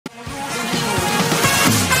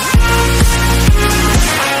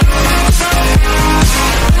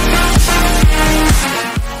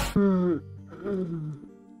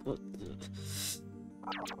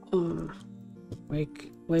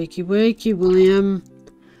Wakey, wakey, William.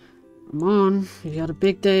 Come on, you got a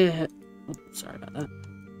big day ahead. Oh, sorry about that.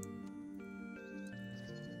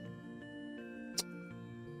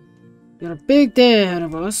 Got a big day ahead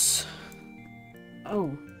of us.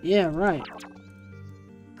 Oh, yeah, right.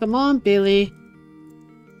 Come on, Billy.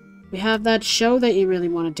 We have that show that you really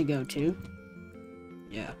wanted to go to.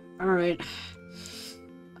 Yeah, alright.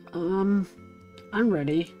 I'm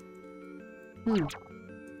ready.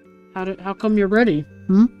 How come you're ready?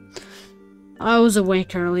 I was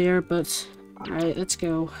awake earlier, but... Alright, let's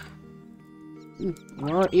go.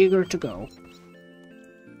 We're eager to go.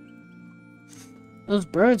 Those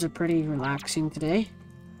birds are pretty relaxing today.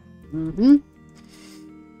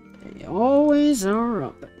 They always are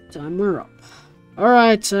up at the time we're up.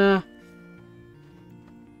 Alright,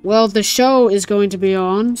 well, the show is going to be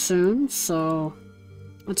on soon, so...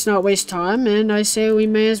 Let's not waste time, and I say we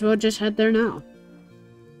may as well just head there now.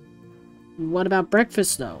 What about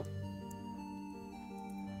breakfast, though?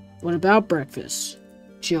 What about breakfast?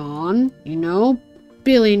 John, you know,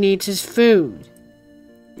 Billy needs his food.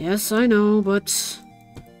 Yes, I know, but...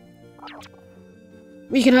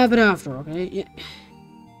 We can have it after, okay? Yeah.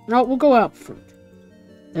 No, we'll go out for food.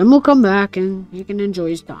 Then we'll come back, and he can enjoy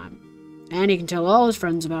his time. And he can tell all his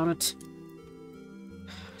friends about it.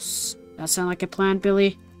 That sound like a plan,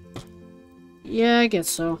 Billy? Yeah, I guess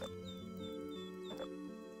so.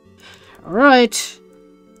 Alright.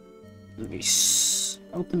 Let me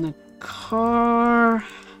open the car.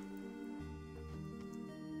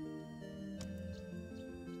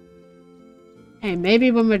 Hey,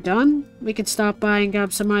 maybe when we're done, we could stop by and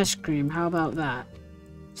grab some ice cream. How about that?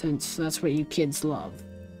 Since that's what you kids love.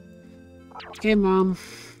 Okay, Mom.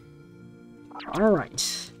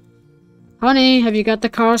 Alright. Honey, have you got the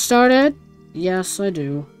car started? Yes, I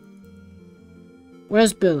do.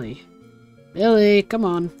 Where's Billy? Billy, come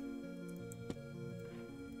on.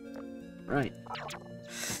 Right.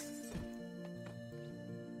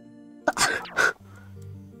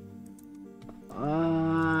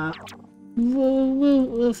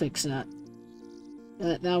 We'll fix that.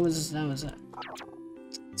 That was a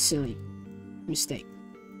silly mistake.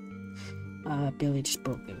 Billy just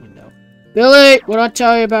broke the window. Billy, what'd I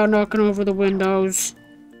tell you about knocking over the windows?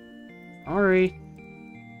 Sorry.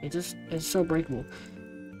 It's so breakable.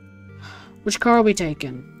 Which car are we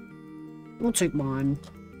taking? We'll take mine.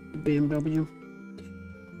 The BMW.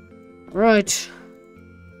 Alright.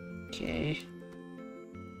 Okay.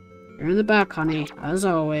 You're in the back, honey, as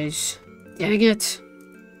always. Dang it.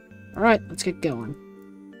 Alright, let's get going.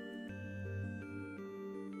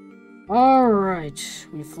 Alright.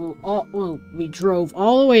 We drove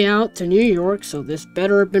all the way out to New York, so this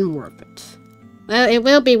better have been worth it. Well, it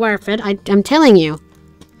will be worth it, I'm telling you.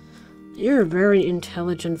 You're a very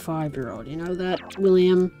intelligent 5-year-old. You know that,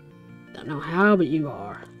 William? Don't know how, but you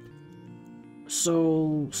are.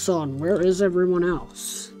 So, son, where is everyone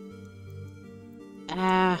else?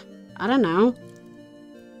 I don't know.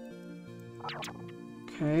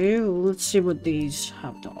 Okay, well, let's see what these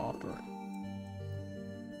have to offer.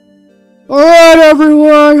 Alright,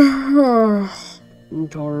 everyone! I'm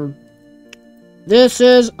tired. This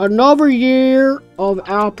is another year of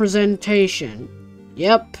our presentation.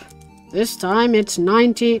 Yep. This time it's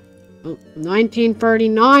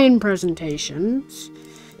 1939 presentations.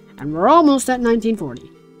 And we're almost at 1940.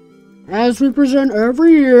 As we present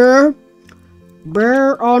every year,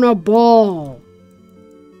 bear on a ball.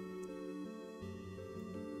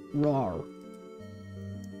 Roar.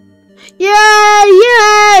 Yay!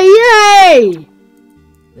 Yay! Yay!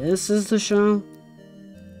 This is the show.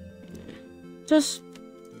 Just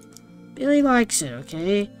Billy likes it,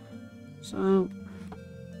 okay? So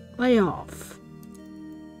lay off.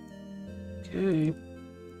 Okay.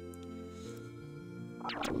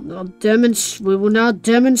 We will now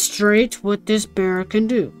demonstrate what this bear can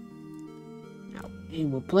do. Now, he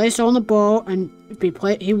will place on the ball and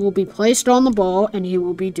he will be placed on the ball and he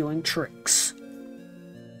will be doing tricks.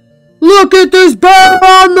 Look at this bear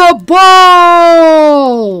on the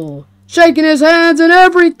ball! Shaking his hands and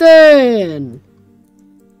everything!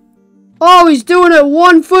 Oh, he's doing it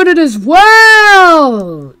one-footed as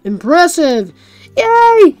well! Impressive!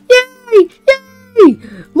 Yay! Yay! Yay!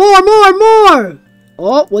 More, more, more!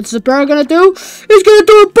 Oh, what's the bear gonna do? He's gonna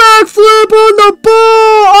do a backflip on the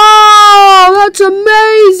ball! Oh, that's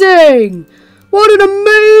amazing! What an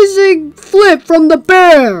amazing flip from the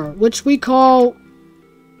bear, which we call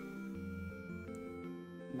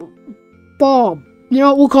Bob. You know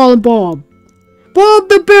what, we'll call him Bob. Bob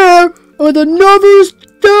the bear with another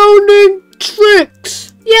astounding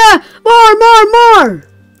tricks. Yeah, more, more, more.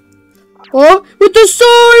 Oh, with the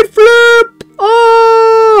side flip.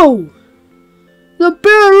 Oh! The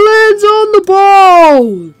bear lands on the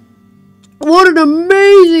ball! What an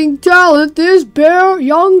amazing talent this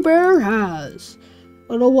young bear has. I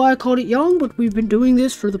don't know why I called it young, but we've been doing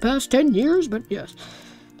this for the past 10 years, but yes.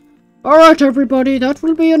 Alright, everybody, that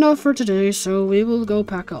will be enough for today, so we will go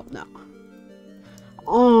pack up now.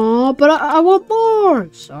 Aw, but I want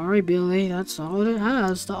more! Sorry, Billy, that's all it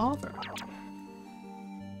has to offer.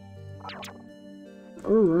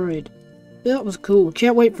 Alright. That was cool.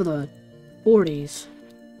 Can't wait for the 40s.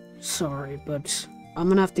 Sorry, but I'm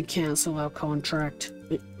gonna have to cancel our contract.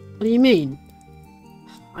 What do you mean?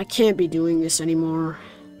 I can't be doing this anymore.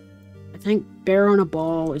 I think Bear on a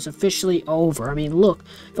Ball is officially over. I mean, look,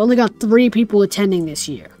 I've only got 3 people attending this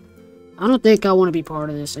year. I don't think I want to be part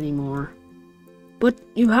of this anymore. But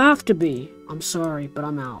you have to be. I'm sorry, but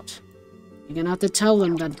I'm out. You're gonna have to tell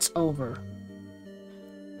them that it's over.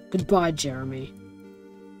 Goodbye, Jeremy.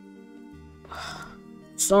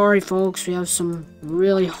 Sorry, folks, we have some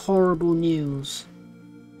really horrible news.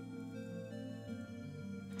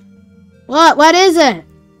 What is it?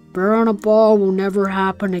 Bear on a Ball will never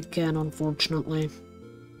happen again, unfortunately.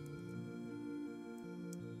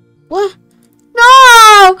 What?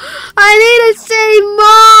 No! I need to see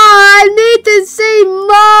more! I need to see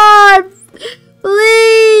more!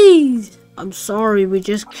 Please! I'm sorry, we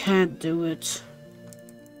just can't do it.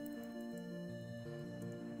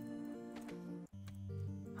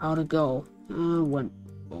 How'd it go? Went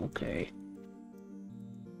okay.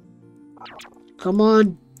 Come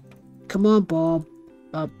on. Come on, Bob.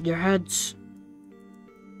 Your head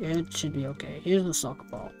should be okay. Here's the soccer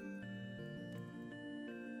ball.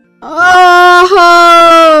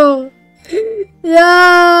 Oh!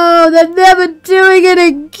 No! They're never doing it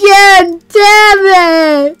again! Damn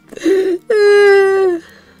it!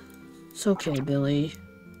 It's okay, Billy.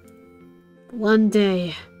 One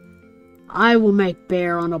day, I will make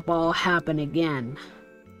Bear on a Ball happen again.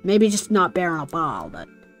 Maybe just not Bear on a Ball, but...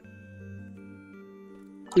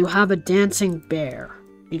 You have a dancing bear.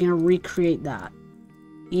 You're gonna recreate that.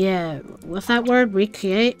 Yeah, what's that word?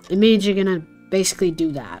 Recreate? It means you're gonna basically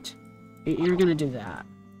do that. You're gonna do that.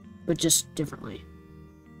 But just differently.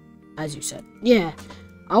 As you said. Yeah,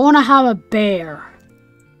 I wanna have a bear.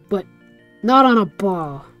 But not on a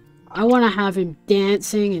ball. I wanna have him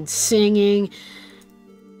dancing and singing.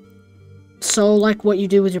 So, like what you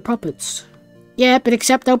do with your puppets. Yeah, but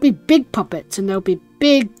except they'll be big puppets. And they'll be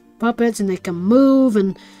big puppets, and they can move,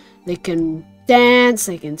 and they can dance,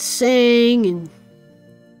 they can sing, and...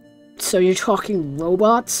 So you're talking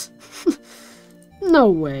robots?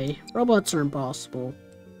 No way. Robots are impossible.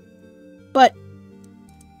 But...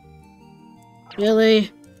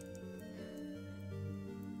 Really?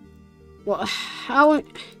 Well, how...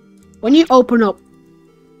 When you open up,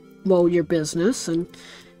 well, your business, and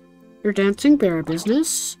your dancing bear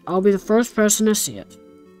business, I'll be the first person to see it.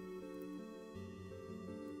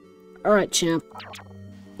 Alright, champ.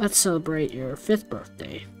 Let's celebrate your 5th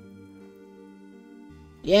birthday.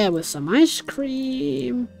 Yeah, with some ice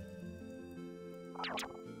cream.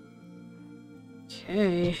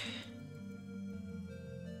 Okay.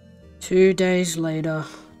 2 days later.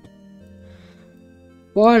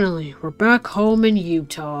 Finally, we're back home in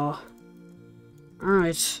Utah.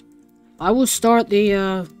 Alright. I will start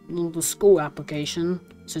the school application,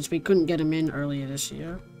 since we couldn't get him in earlier this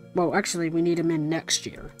year. Well, actually, we need him in next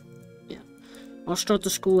year. I'll start the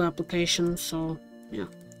school application, so, yeah.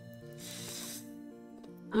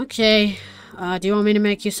 Okay, do you want me to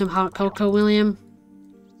make you some hot cocoa, William?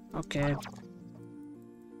 Okay.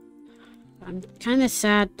 I'm kinda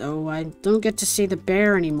sad, though. I don't get to see the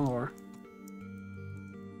bear anymore.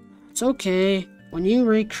 It's okay. When you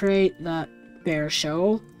recreate that bear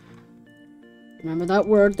show, remember that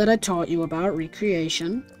word that I taught you about,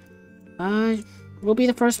 recreation, I will be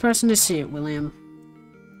the first person to see it, William.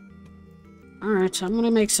 Alright, I'm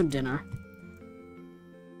gonna make some dinner.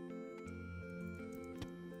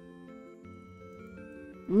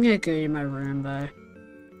 I'm gonna go to my room, though.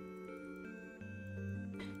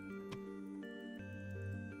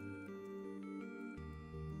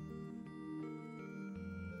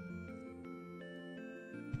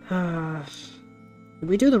 Did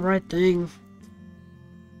we do the right thing?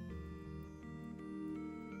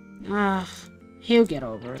 He'll get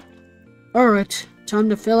over it. Alright, time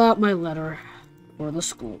to fill out my letter for the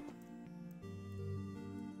school.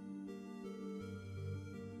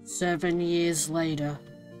 7 years later,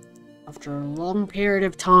 after a long period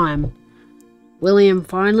of time, William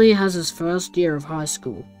finally has his first year of high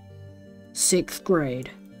school. 6th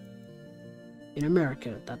grade. In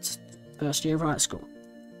America, that's first year of high school.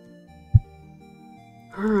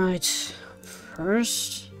 Alright,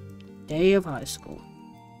 first day of high school.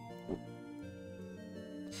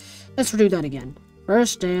 Let's do that again.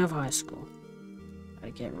 First day of high school.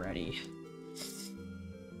 Gotta get ready.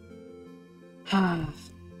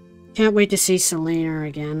 Can't wait to see Selena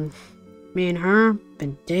again. Me and her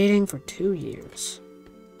been dating for 2 years.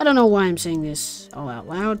 I don't know why I'm saying this all out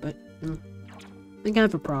loud, but I think I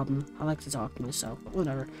have a problem. I like to talk to myself, but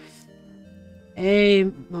whatever. Hey,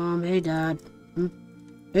 Mom. Hey, Dad.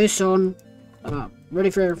 Hey, son. Ready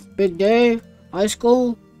for your big day? High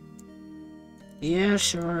school? Yeah,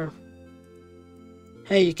 sure.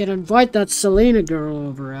 Hey, you can invite that Selena girl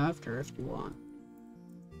over after if you want.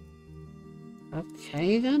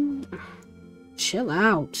 Okay, then. Chill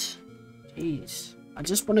out. Jeez. I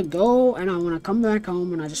just want to go, and I want to come back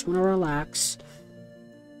home, and I just want to relax.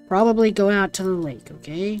 Probably go out to the lake,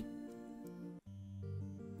 okay?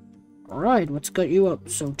 Alright, what's got you up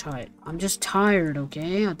so tight? I'm just tired,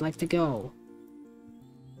 okay? I'd like to go.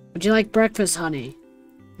 Would you like breakfast, honey?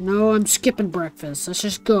 No, I'm skipping breakfast. Let's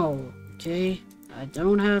just go, okay? I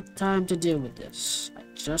don't have time to deal with this. I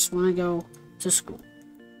just want to go to school.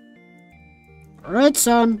 Alright,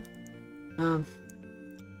 son.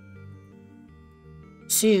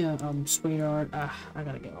 See ya, sweetheart. I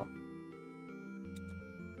gotta go.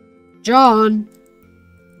 John!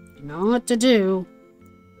 You know what to do.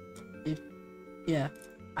 Yeah.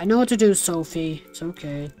 I know what to do, Sophie. It's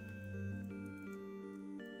okay.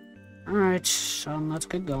 Alright, son, let's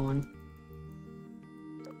get going.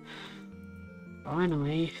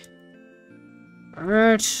 Finally.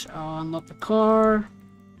 Alright, I'll unlock the car.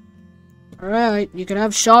 Alright, you can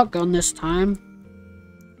have shotgun this time.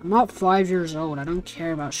 I'm not 5 years old. I don't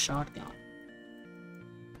care about shotgun.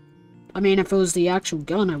 I mean, if it was the actual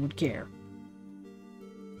gun, I would care.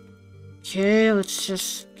 Okay, let's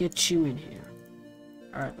just get you in here.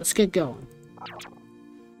 Alright, let's get going.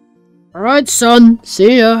 Alright, son.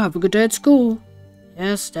 See ya. Have a good day at school.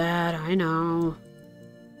 Yes, Dad. I know.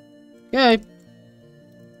 Okay.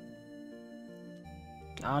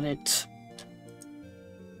 Got it.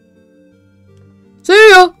 See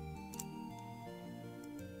ya!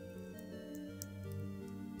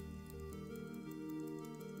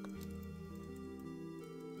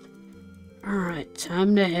 Alright,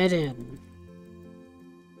 time to head in.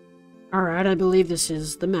 Alright, I believe this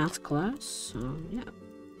is the math class, so yeah.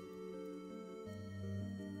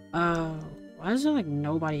 Why is there like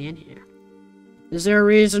nobody in here? Is there a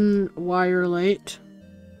reason why you're late,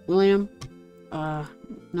 William?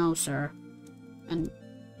 No, sir. And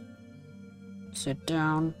sit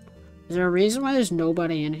down. Is there a reason why there's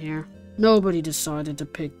nobody in here? Nobody decided to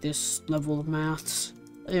pick this level of maths.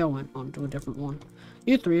 They all went on to a different one.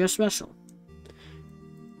 You three are special.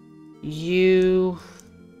 You,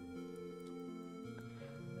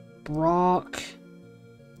 Brock,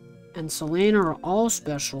 and Selena are all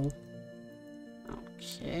special.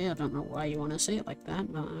 Okay, I don't know why you want to say it like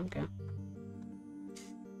that, but okay.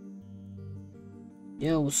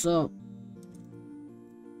 Yo, what's up?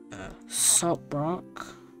 Sup, Brock?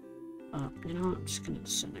 You know what? I'm just gonna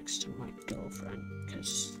sit next to my girlfriend,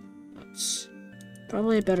 because that's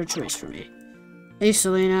probably a better choice for me. Hey,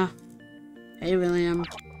 Selena. Hey, William.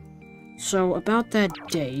 So, about that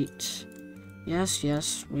date, yes,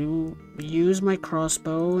 we will use my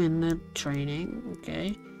crossbow in the training,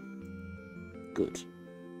 okay? Good.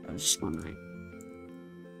 I was just wondering.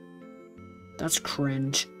 That's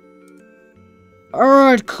cringe.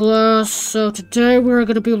 Alright, class, so today we're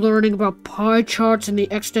going to be learning about pie charts and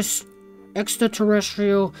the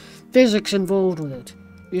extraterrestrial physics involved with it.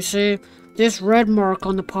 You see, this red mark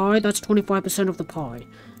on the pie, that's 25% of the pie.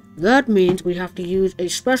 That means we have to use a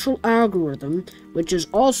special algorithm, which is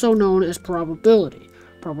also known as probability.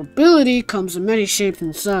 Probability comes in many shapes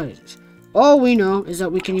and sizes. All we know is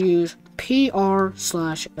that we can use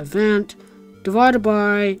PR/event divided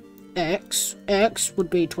by x. X would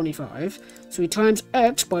be 25. So we times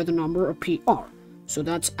x by the number of PR. So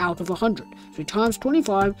that's out of 100. So we times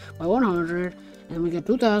 25 by 100, and we get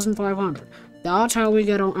 2,500. That's how we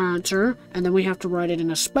get our answer, and then we have to write it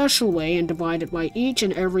in a special way and divide it by each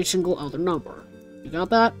and every single other number. You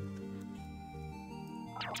got that?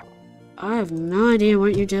 I have no idea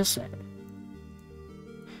what you just said.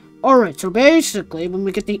 Alright, so basically, when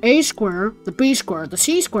we get the a square, the b square, the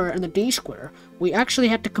c square, and the d square, we actually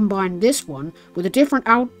have to combine this one with a different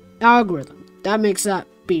algorithm. That makes that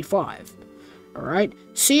b5. Alright,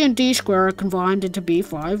 c and d square are combined into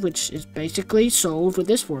b5, which is basically solved with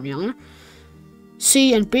this formula.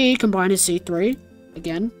 C and B combined is C3,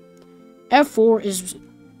 again. F4 is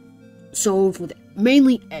solved with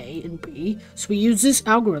mainly A and B, so we use this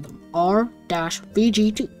algorithm,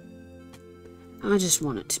 R-VG2. I just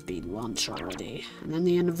want it to be lunch already, and then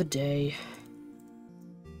the end of the day.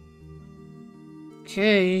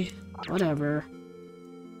 Okay, whatever.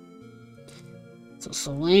 So,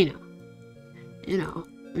 Selena, you know,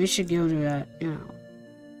 we should go to that, you know,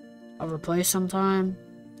 other place sometime.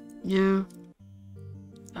 Yeah.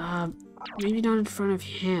 Maybe not in front of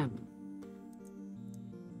him.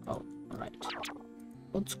 Oh, right.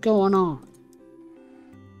 What's going on?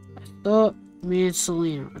 I thought me and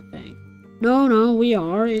Selena were a thing. No, we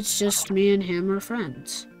are. It's just me and him are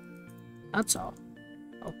friends. That's all.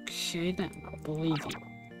 Okay, then. I'll believe you.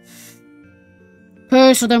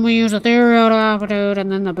 Okay, so then we use a theoretical aptitude,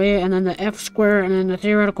 and then the F square, and then the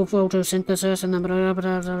theoretical photosynthesis, and then blah,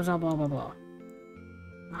 blah, blah, blah, blah, blah.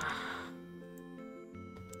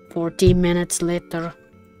 40 minutes later.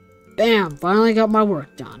 Bam! Finally got my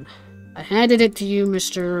work done. I handed it to you,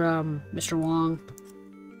 Mr. Wong.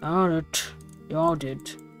 Got it. You all did.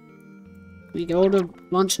 We go to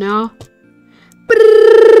lunch now?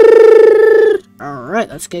 Alright,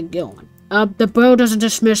 let's get going. The bro doesn't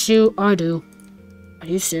dismiss you. I do. Are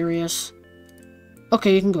you serious?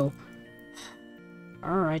 Okay, you can go.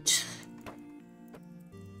 Alright.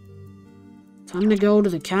 Time to go to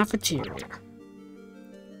the cafeteria.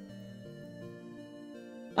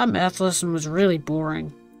 That math lesson was really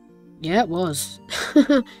boring. Yeah, it was.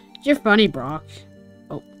 You're funny, Brock.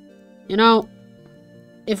 Oh. You know,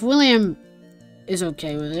 if William is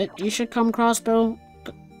okay with it, you should come crossbowing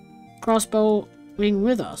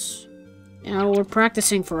with us. You know, we're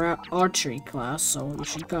practicing for our archery class, so you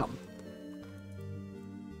should come.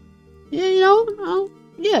 Yeah, you know,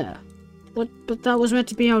 yeah. But that was meant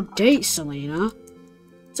to be our date, Selena.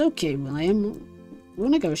 It's okay, William. We'll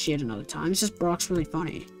negotiate another time. It's just Brock's really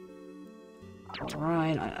funny.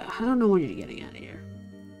 Alright, I don't know when you're getting out of here.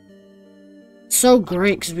 So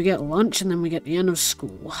great, because we get lunch and then we get the end of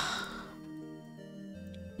school.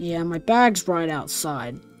 Yeah, my bag's right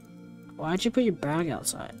outside. Why'd you put your bag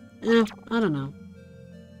outside? I don't know.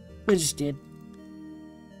 I just did.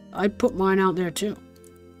 I put mine out there too.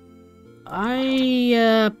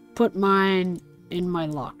 I put mine in my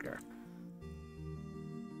locker.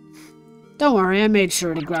 Don't worry, I made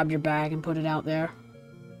sure to grab your bag and put it out there.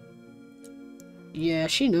 Yeah,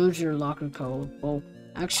 she knows your locker code. Well,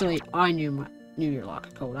 actually, I knew your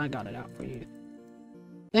locker code. I got it out for you.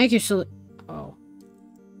 Thank you, Oh.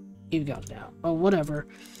 You got it out. Oh, whatever.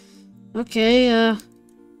 Okay,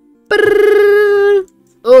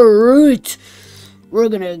 Alright. We're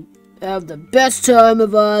gonna have the best time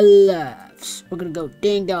of our lives. We're gonna go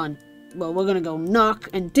ding-dong. Well, we're gonna go knock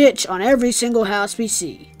and ditch on every single house we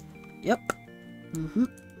see. Yep.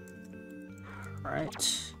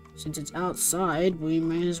 Alright. Since it's outside, we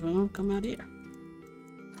may as well come out here.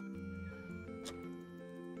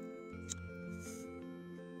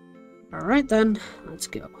 Alright then, let's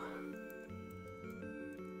go.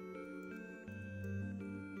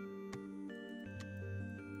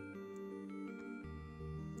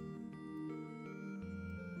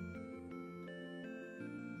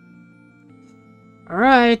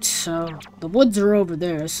 Alright, so the woods are over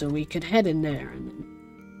there, so we could head in there and then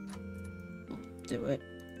do it.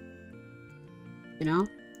 You know?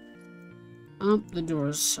 Oh, the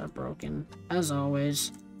doors are broken, as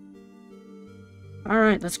always.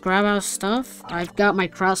 Alright, let's grab our stuff. I've got my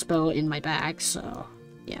crossbow in my bag, so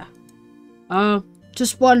yeah.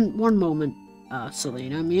 Just one moment,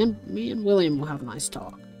 Selena. Me and William will have a nice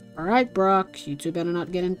talk. Alright, Brock, you two better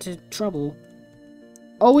not get into trouble.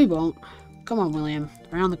 Oh, we won't. Come on, William.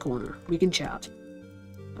 Around the corner. We can chat.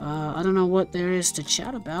 I don't know what there is to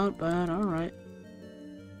chat about, but alright.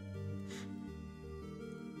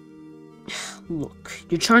 Look,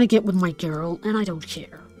 you're trying to get with my girl, and I don't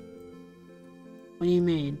care. What do you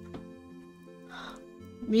mean?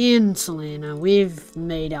 Me and Selena, we've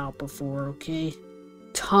made out before, okay?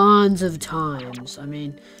 Tons of times. I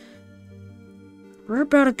mean, we're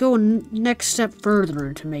about to go next step further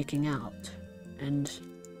into making out. And,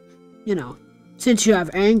 you know, since you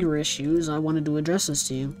have anger issues, I wanted to address this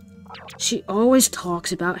to you. She always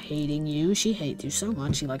talks about hating you. She hates you so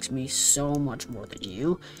much. She likes me so much more than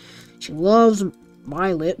you. She loves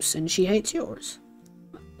my lips, and she hates yours.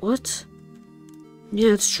 What?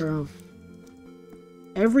 Yeah, it's true.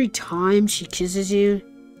 Every time she kisses you,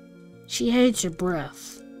 she hates your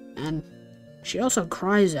breath. And she also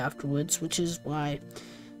cries afterwards, which is why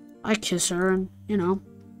I kiss her, and, you know,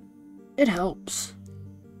 it helps.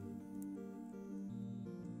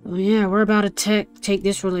 Well, yeah, we're about to take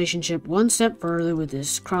this relationship one step further with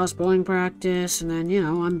this crossbowing practice, and then, you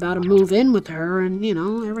know, I'm about to move in with her, and, you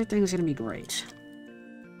know, everything's gonna be great.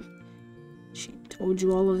 She told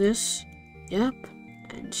you all of this? Yep.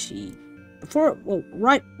 And she,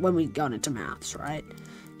 right when we got into maths, right?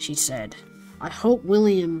 She said, I hope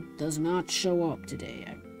William does not show up today.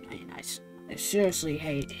 I I seriously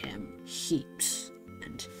hate him heaps.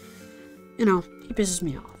 And, you know, he pisses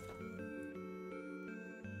me off.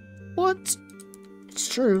 What? It's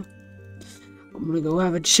true. I'm gonna go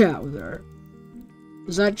have a chat with her.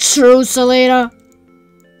 Is that true, Selena?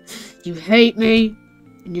 You hate me,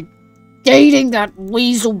 and you're dating that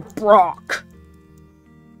weasel Brock.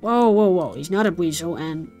 Whoa, whoa, whoa. He's not a weasel,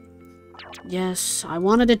 and... Yes, I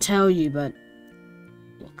wanted to tell you, but...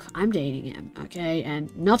 Look, I'm dating him, okay?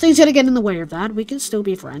 And nothing's gonna get in the way of that. We can still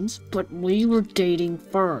be friends, but we were dating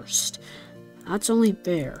first. That's only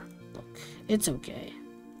fair. Look, it's okay.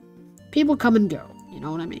 People come and go, you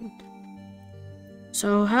know what I mean?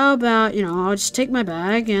 So how about, you know, I'll just take my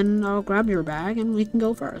bag, and I'll grab your bag, and we can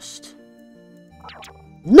go first.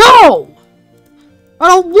 No! I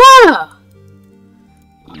don't wanna!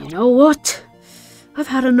 You know what? I've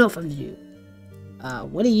had enough of you.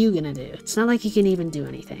 What are you gonna do? It's not like you can even do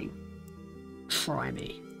anything. Try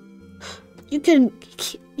me. You couldn't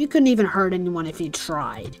even hurt anyone if you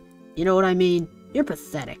tried. You know what I mean? You're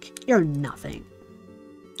pathetic. You're nothing.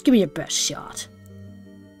 Give me your best shot.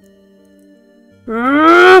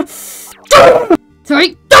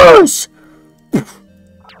 Take this!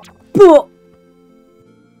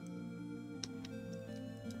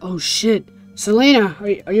 Oh shit. Selena,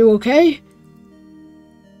 are you okay?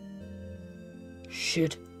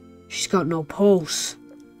 Shit. She's got no pulse.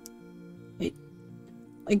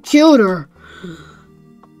 I killed her.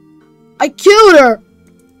 I killed her!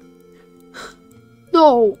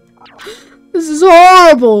 No. This is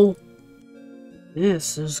horrible.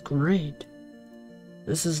 This is great.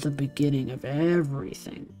 This is the beginning of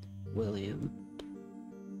everything, William.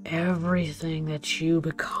 Everything that you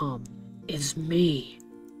become is me.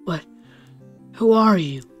 But who are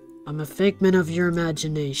you? I'm a figment of your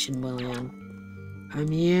imagination, William.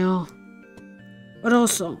 I'm you, but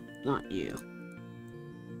also not you.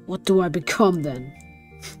 What do I become then?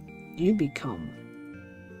 You become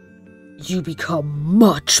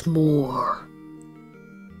much more.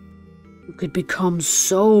 You could become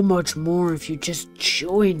so much more if you just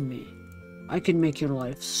join me. I can make your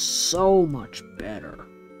life so much better.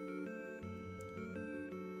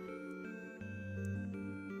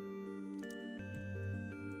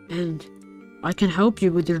 And I can help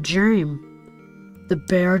you with your dream. The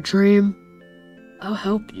bear dream. I'll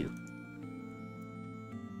help you.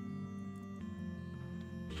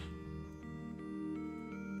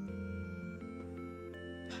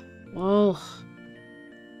 Well...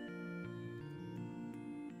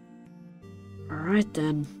 Alright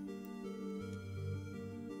then.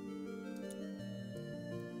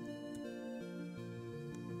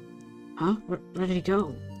 Huh? Where did he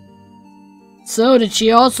go? So, did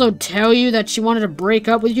she also tell you that she wanted to break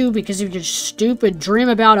up with you because of your stupid dream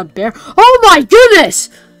about a bear? Oh my goodness!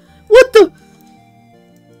 What the...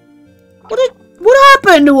 What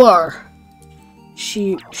happened to her?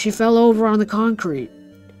 She fell over on the concrete.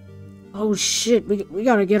 Oh shit, we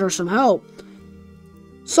gotta get her some help.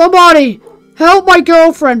 Somebody! Help my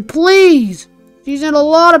girlfriend, please! She's in a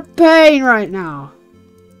lot of pain right now.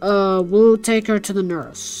 We'll take her to the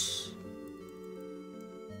nurse.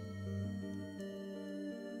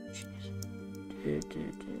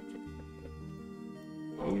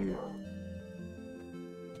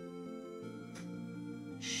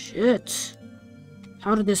 Shit.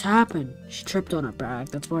 How did this happen? She tripped on her bag.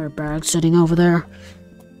 That's why her bag's sitting over there.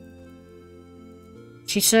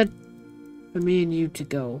 She said for me and you to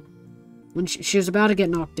go. When she was about to get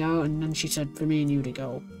knocked out, and then she said for me and you to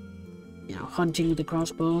go. You know, hunting with the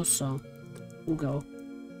crossbow, so we'll go.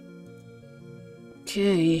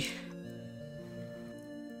 Okay.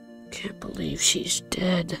 Can't believe she's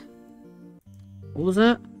dead. What was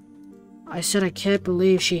that? I said I can't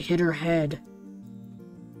believe she hit her head.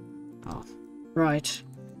 Oh, right.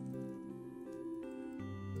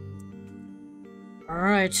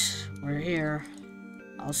 Alright, we're here.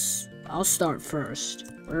 I'll start first.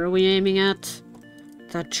 Where are we aiming at?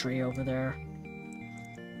 That tree over there.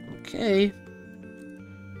 Okay.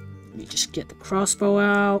 Let me just get the crossbow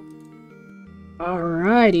out.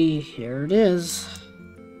 Alrighty, here it is.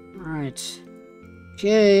 Alright.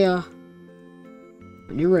 Okay,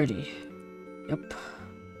 when you're ready. Yep.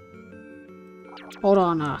 Hold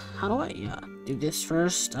on, how do I, do this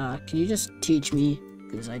first? Can you just teach me?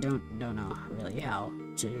 Because I don't know really how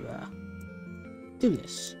to, do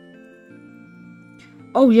this.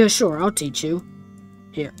 Oh, yeah, sure, I'll teach you.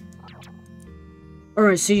 Here.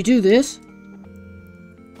 Alright, so you do this.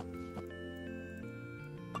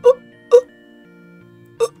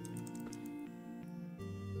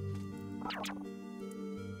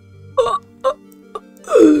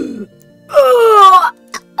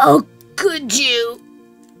 Oh, could you?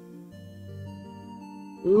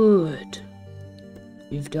 Good.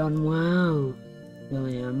 You've done well,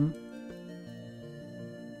 William.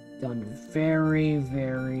 Done very,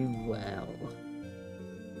 very well.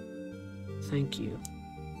 Thank you.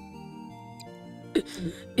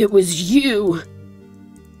 It was you!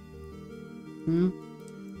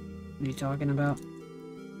 What are you talking about?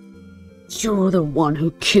 You're the one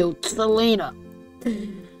who killed Selena.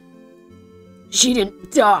 She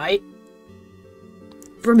didn't die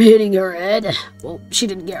from hitting her head. Well, she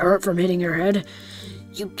didn't get hurt from hitting her head.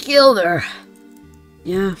 You killed her.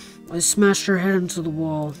 Yeah, I smashed her head into the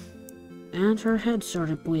wall. And her head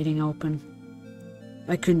started bleeding open.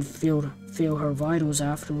 I couldn't feel her vitals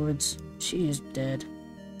afterwards. She is dead.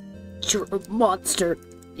 You're a monster.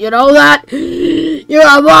 You know that? You're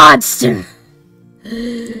a monster.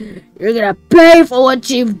 You're gonna pay for what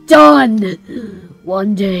you've done.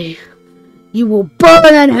 One day, you will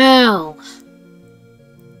burn in hell.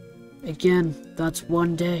 Again, that's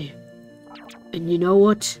one day. And you know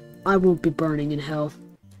what? I won't be burning in hell.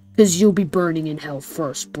 Because you'll be burning in hell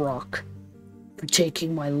first, Brock. For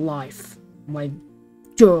taking my life, my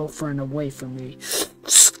girlfriend away from me.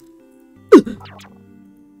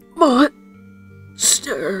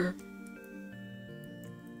 Monster.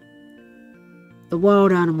 The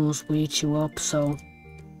wild animals will eat you up, so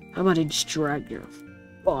how about I just drag your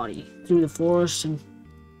body through the forest and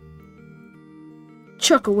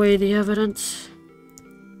chuck away the evidence?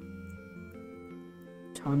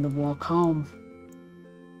 Time to walk home.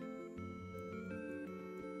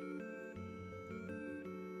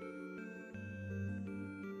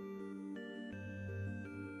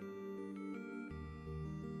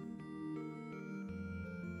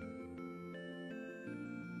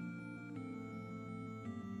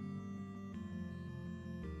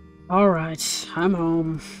 Alright, I'm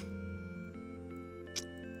home.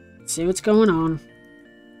 See what's going on.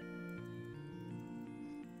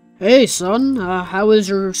 Hey, son, how was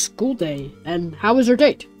your school day? And how was your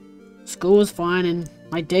date? School was fine, and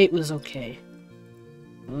my date was okay.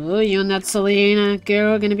 Oh, you and that Selena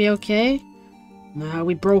girl gonna be okay? Nah,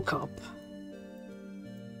 we broke up.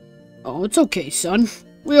 Oh, it's okay, son.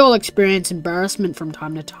 We all experience embarrassment from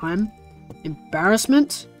time to time.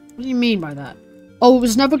 Embarrassment? What do you mean by that? Oh, it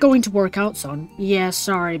was never going to work out, son. Yeah,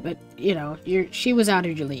 sorry, but, you know, she was out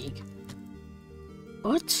of your league.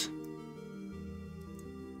 What?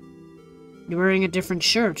 You're wearing a different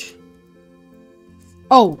shirt.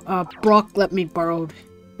 Oh, Brock let me borrow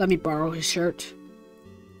his shirt.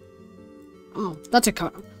 Oh,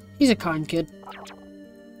 he's a kind kid.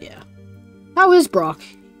 Yeah. How is Brock?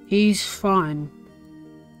 He's fine.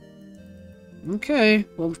 Okay,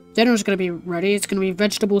 well, dinner's gonna be ready. It's gonna be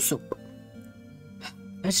vegetable soup.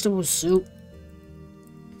 Vegetable soup?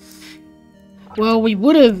 Well, we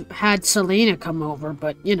would have had Selena come over,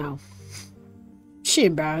 but, you know, she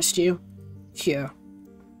embarrassed you. Yeah.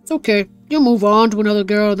 It's okay. You'll move on to another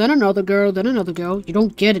girl, then another girl, then another girl. You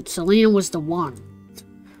don't get it. Selena was the one.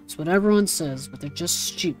 That's what everyone says, but they're just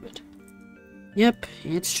stupid. Yep,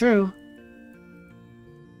 it's true.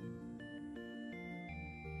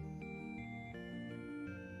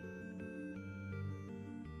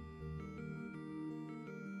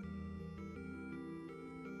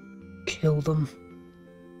 Kill them.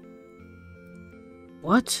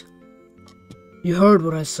 What? You heard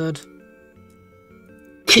what I said.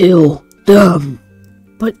 Kill them.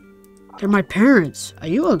 But they're my parents. Are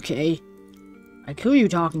you okay? Like, who are you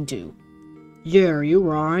talking to? Yeah, are you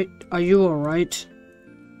alright? Are you alright?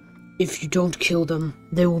 If you don't kill them,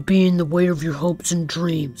 they will be in the way of your hopes and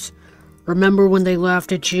dreams. Remember when they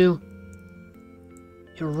laughed at you?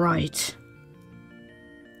 You're right.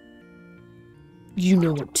 You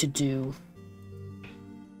know what to do.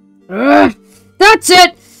 That's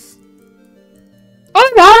it!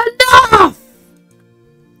 I've had enough!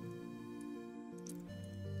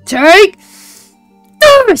 Take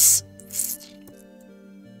this!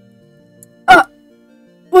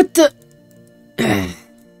 What the...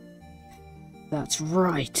 That's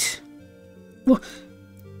right. What?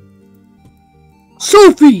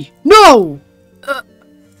 Sophie! No!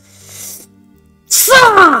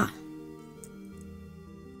 Sa!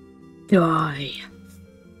 Die.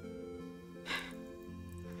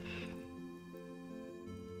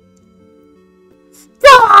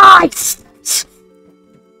 Die!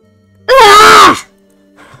 Ah!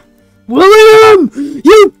 William!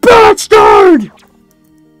 You bastard!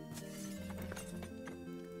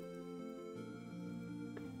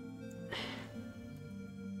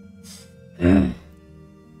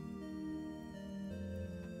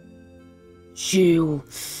 You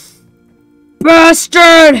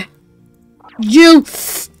bastard! You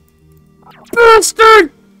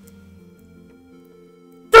bastard!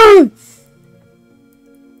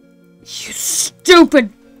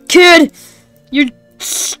 stupid kid! You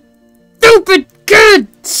stupid kid!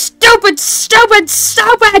 Stupid, stupid,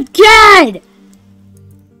 stupid kid!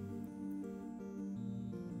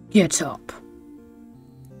 Get up.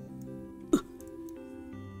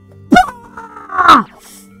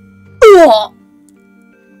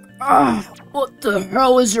 What the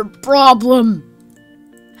hell is your problem?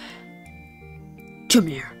 Come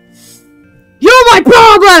here. You're my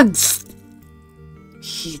problems!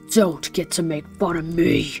 You don't get to make fun of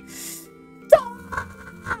me.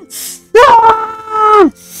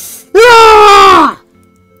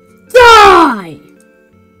 Die!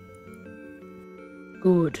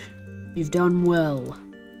 Good. You've done well.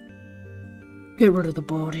 Get rid of the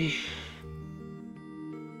body.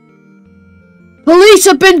 Police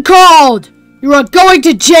have been called! You are going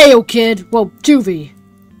to jail, kid. Well, juvie.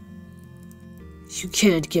 You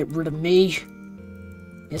can't get rid of me.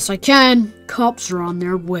 Yes, I can. Cops are on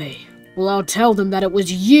their way. Well, I'll tell them that it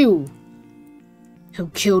was you who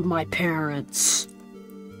killed my parents.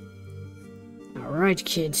 Alright,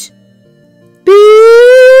 kids.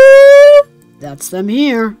 Beep! That's them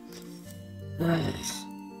here. Let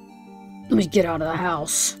me get out of the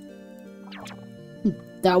house.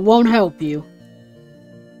 That won't help you.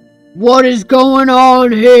 What is going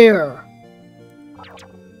on here?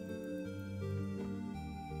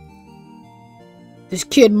 This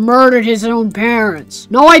kid murdered his own parents.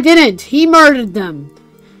 No, I didn't. He murdered them.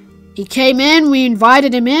 He came in, we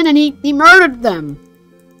invited him in, and he murdered them.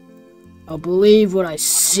 I'll believe what I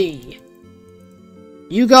see.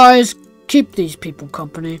 You guys keep these people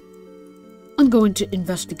company. I'm going to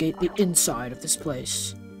investigate the inside of this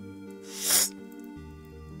place.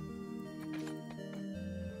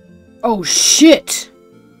 Oh, shit!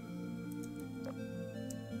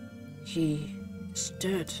 He is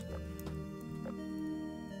dead.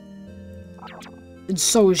 And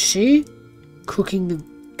so is she?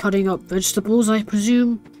 Cutting up vegetables, I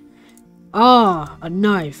presume? Ah, a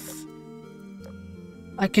knife.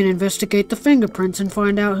 I can investigate the fingerprints and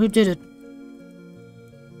find out who did it.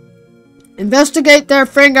 Investigate their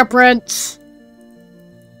fingerprints!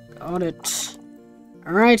 Got it.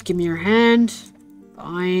 Alright, give me your hand.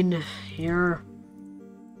 Fine. Here.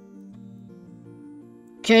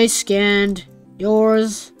 Okay, scanned.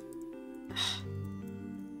 Yours.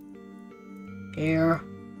 Here.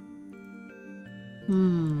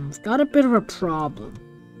 I've got a bit of a problem.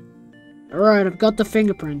 Alright, I've got the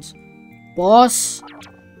fingerprints. Boss,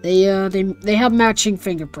 they have matching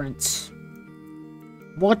fingerprints.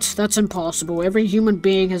 What? That's impossible. Every human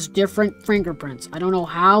being has different fingerprints. I don't know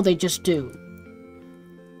how, they just do.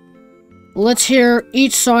 Let's hear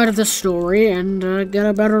each side of the story and get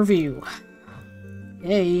a better view.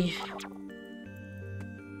 Hey.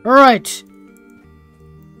 Alright.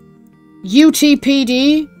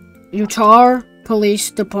 UTPD, Utah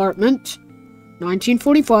Police Department,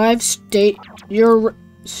 1945. State your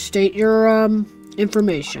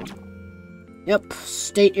information. Yep,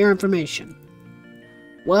 state your information.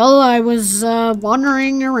 Well, I was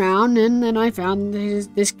wandering around and then I found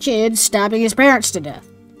this kid stabbing his parents to death.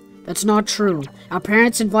 That's not true. Our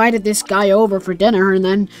parents invited this guy over for dinner and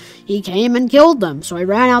then he came and killed them. So I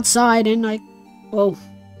ran outside and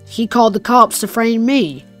he called the cops to frame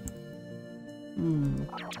me.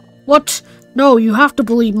 What? No, you have to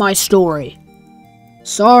believe my story.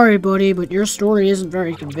 Sorry, buddy, but your story isn't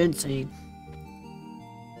very convincing.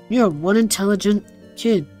 You're one intelligent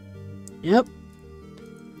kid. Yep.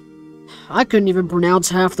 I couldn't even pronounce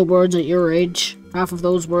half the words at your age. Half of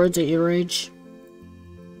those words at your age.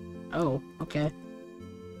 Oh, okay.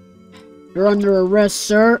 You're under arrest,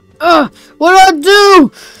 sir. What'd I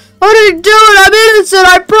do? I didn't do it! I'm innocent!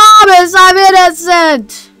 I promise! I'm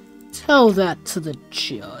innocent! Tell that to the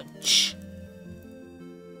judge.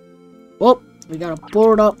 Well, we gotta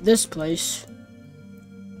board up this place.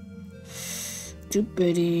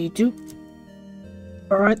 Doop-bitty-doop.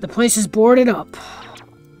 Alright, the place is boarded up.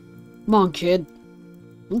 Come on, kid.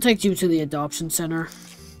 I'll take you to the adoption center.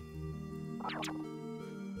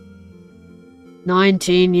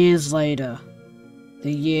 19 years later.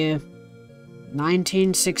 The year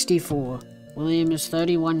 1964. William is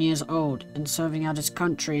 31 years old and serving out his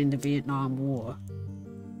country in the Vietnam War.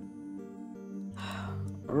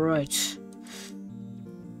 Right.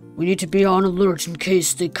 We need to be on alert in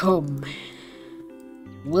case they come.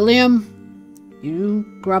 William, you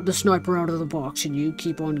grab the sniper out of the box and you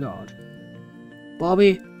keep on guard.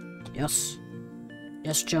 Bobby, yes.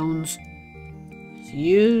 Yes, Jones.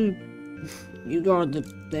 You guard the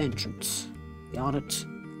entrance. Got it.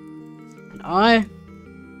 And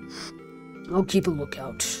I'll keep a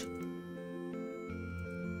lookout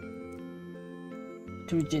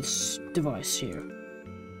through this device here.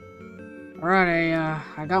 Alright,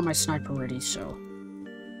 I got my sniper ready, so...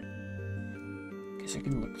 guess I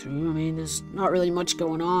can look through. I mean, there's not really much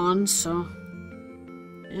going on, so...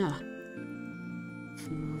 yeah.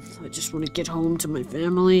 I just want to get home to my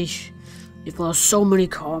family. We've lost so many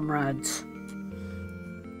comrades.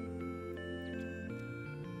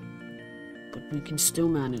 But we can still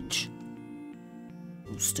manage.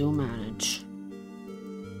 We'll still manage.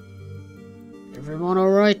 Everyone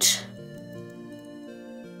alright?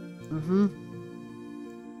 Mm-hmm.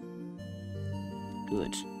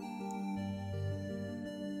 Good.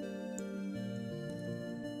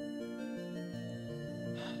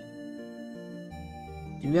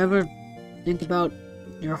 Do you ever think about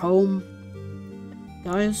your home,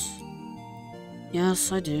 guys?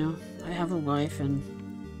 Yes, I do. I have a wife and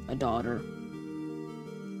a daughter.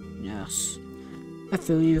 Yes. I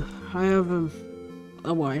feel you. I have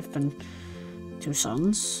a wife and 2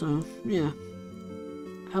 sons, so yeah.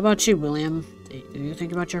 How about you, William? Do you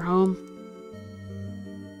think about your home?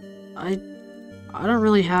 I don't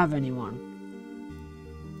really have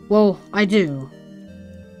anyone. Well, I do.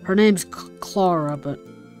 Her name's Clara, but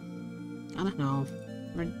I don't know.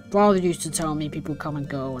 My father used to tell me people come and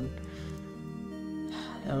go, and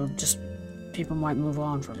just people might move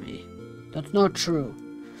on from me. That's not true.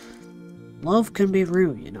 Love can be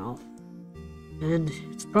real, you know. And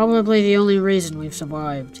it's probably the only reason we've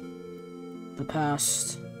survived the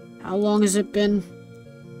past. How long has it been?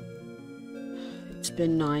 It's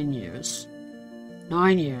been 9 years.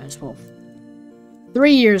 9 years. Well,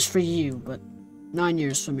 3 years for you, but 9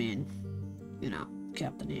 years for me and, you know,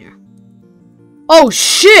 Captain here. Oh,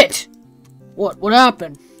 shit! What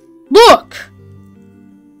happened? Look!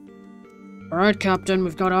 Alright, Captain,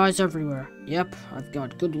 we've got eyes everywhere. Yep, I've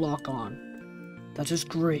got good lock on. That is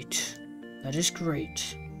great. That is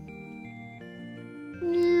great.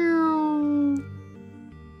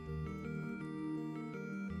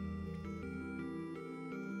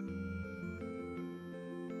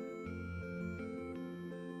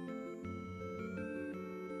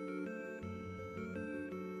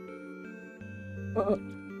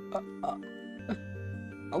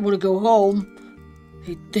 I want to go home.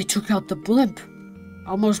 They took out the blimp.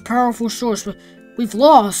 Our most powerful source. We've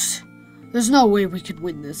lost. There's no way we could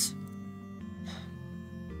win this.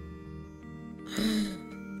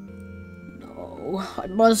 No, I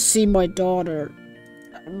must see my daughter.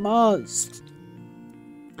 I must.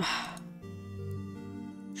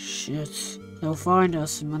 Shit. They'll find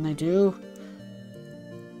us, and when they do,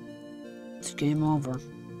 it's game over.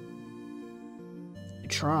 We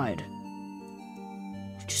tried.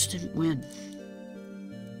 We just didn't win.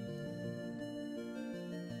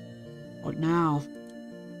 What now?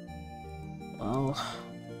 Well,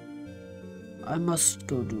 I must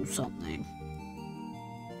go do something.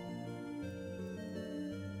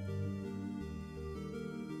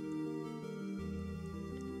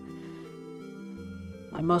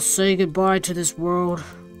 I must say goodbye to this world.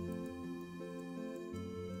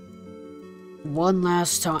 One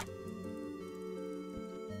last time.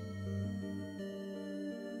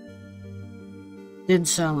 Didn't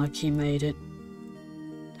sound like he made it.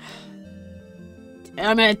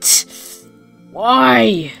 Damn it!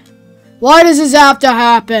 Why? Why does this have to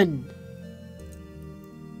happen?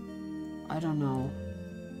 I don't know.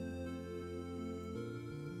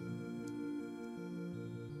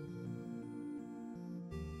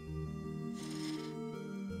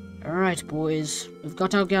 Alright, boys. We've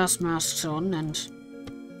got our gas masks on, and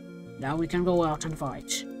now we can go out and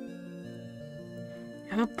fight.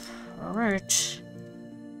 Yep, alright.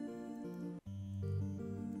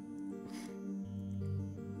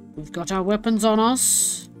 We've got our weapons on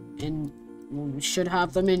us, and we should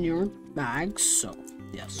have them in your bags, so,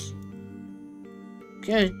 yes.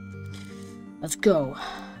 Okay, let's go.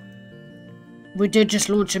 We did just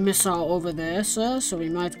launch a missile over there, sir, so we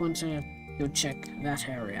might want to go check that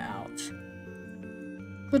area out.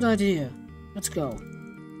 Good idea. Let's go.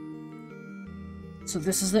 So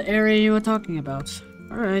this is the area you were talking about.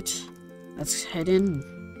 Alright, let's head in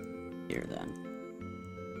here then.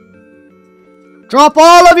 Drop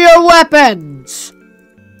all of your weapons!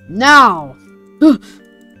 Now!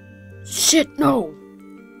 Shit, no!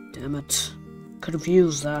 Damn it. Could have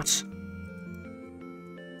used that.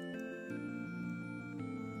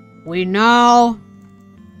 We now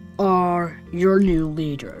are your new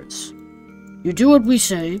leaders. You do what we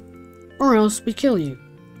say, or else we kill you.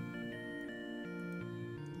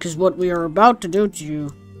 Because what we are about to do to you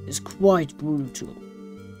is quite brutal.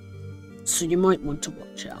 So you might want to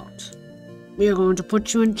watch out. We are going to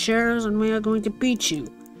put you in chairs and we are going to beat you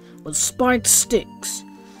with spiked sticks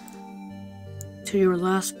to your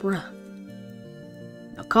last breath.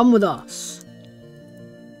 Now come with us.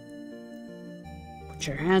 Put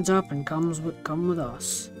your hands up and come with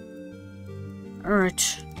us.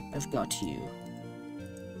 Alright, I've got you.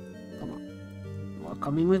 Come on. You are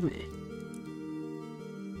coming with me.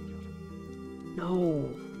 No.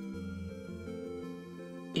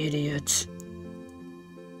 Idiot.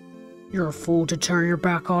 You're a fool to turn your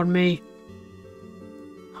back on me.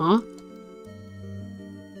 Huh?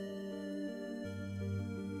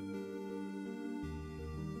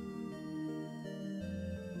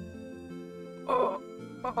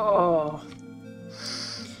 Oh.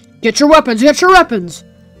 Get your weapons! Get your weapons!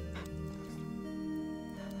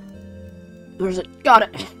 Where's it? Got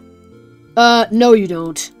it. No you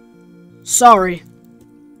don't. Sorry.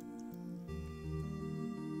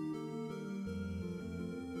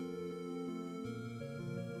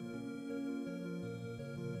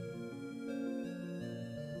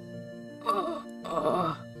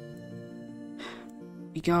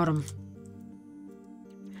 We got him.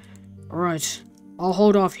 Alright, I'll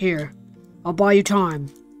hold off here. I'll buy you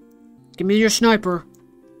time. Give me your sniper.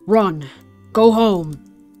 Run. Go home.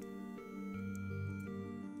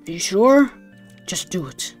 Are you sure? Just do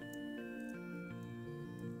it.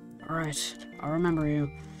 Alright, I'll remember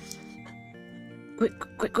you. Quick,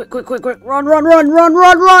 quick, quick, quick, quick, quick. Run, run, run, run,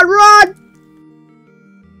 run, run, run!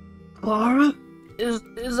 Laura? Is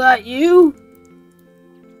that you?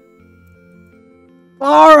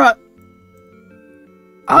 Laura!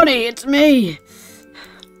 Honey, it's me!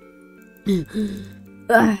 Who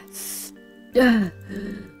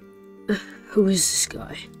is this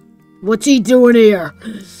guy? What's he doing here?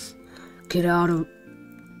 Get out of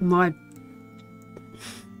my...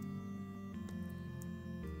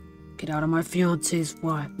 Get out of my fiance's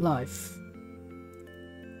life.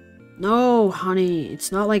 No, honey,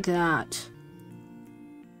 it's not like that.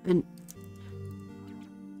 And...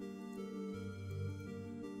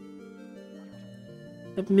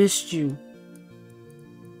 I've missed you.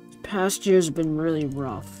 This past year's been really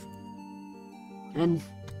rough. And...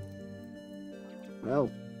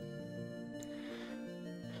 well...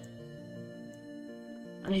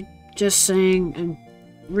 I just saying, I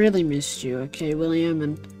really missed you, okay, William?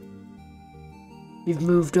 And... you've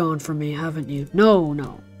moved on from me, haven't you? No,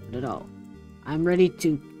 no, not at all. I'm ready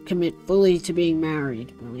to commit fully to being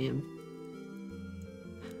married, William.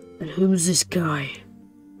 And who's this guy?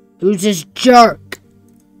 Who's this jerk?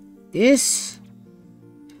 This?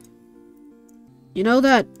 You know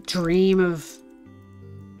that dream of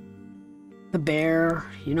the bear?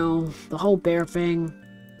 You know, the whole bear thing?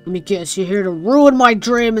 Let me guess, you're here to ruin my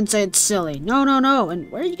dream and say it's silly. No, no, no. And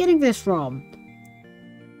where are you getting this from?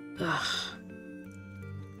 Ugh.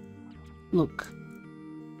 Look.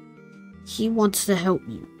 He wants to help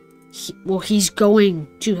you. He's going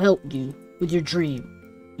to help you with your dream.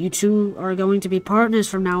 You two are going to be partners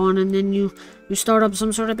from now on, and then you start up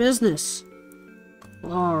some sort of business.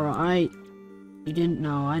 Laura, you didn't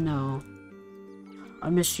know, I know. I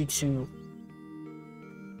missed you too.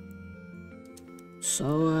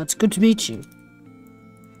 So, it's good to meet you.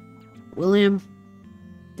 William,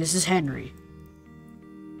 this is Henry.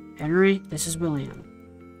 Henry, this is William.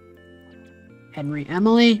 Henry,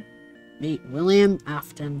 Emily, meet William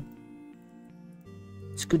Afton.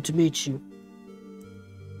 It's good to meet you.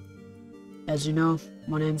 As you know,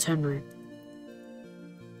 my name's Henry.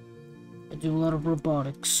 I do a lot of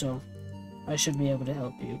robotics, so I should be able to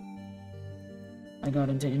help you. I got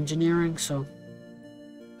into engineering, so...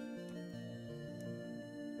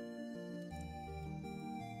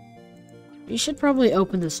 you should probably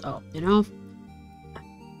open this up, you know?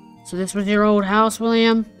 So this was your old house,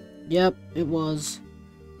 William? Yep, it was.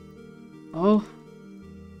 Oh.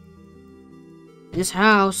 This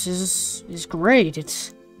house is great.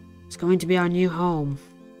 It's going to be our new home.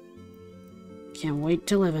 Can't wait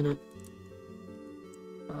to live in it.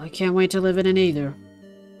 Well, I can't wait to live in it either.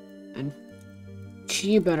 And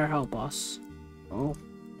you better help us. Oh.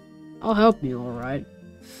 I'll help you, alright.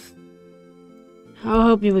 I'll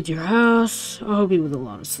help you with your house. I'll help you with a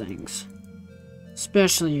lot of things.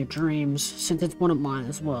 Especially your dreams, since it's one of mine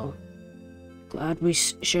as well. Glad we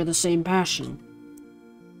share the same passion.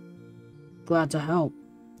 Glad to help.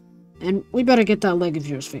 And we better get that leg of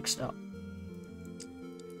yours fixed up.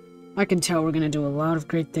 I can tell we're gonna do a lot of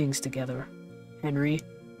great things together, Henry.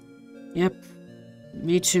 Yep.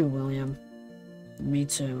 Me too, William. Me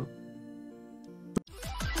too.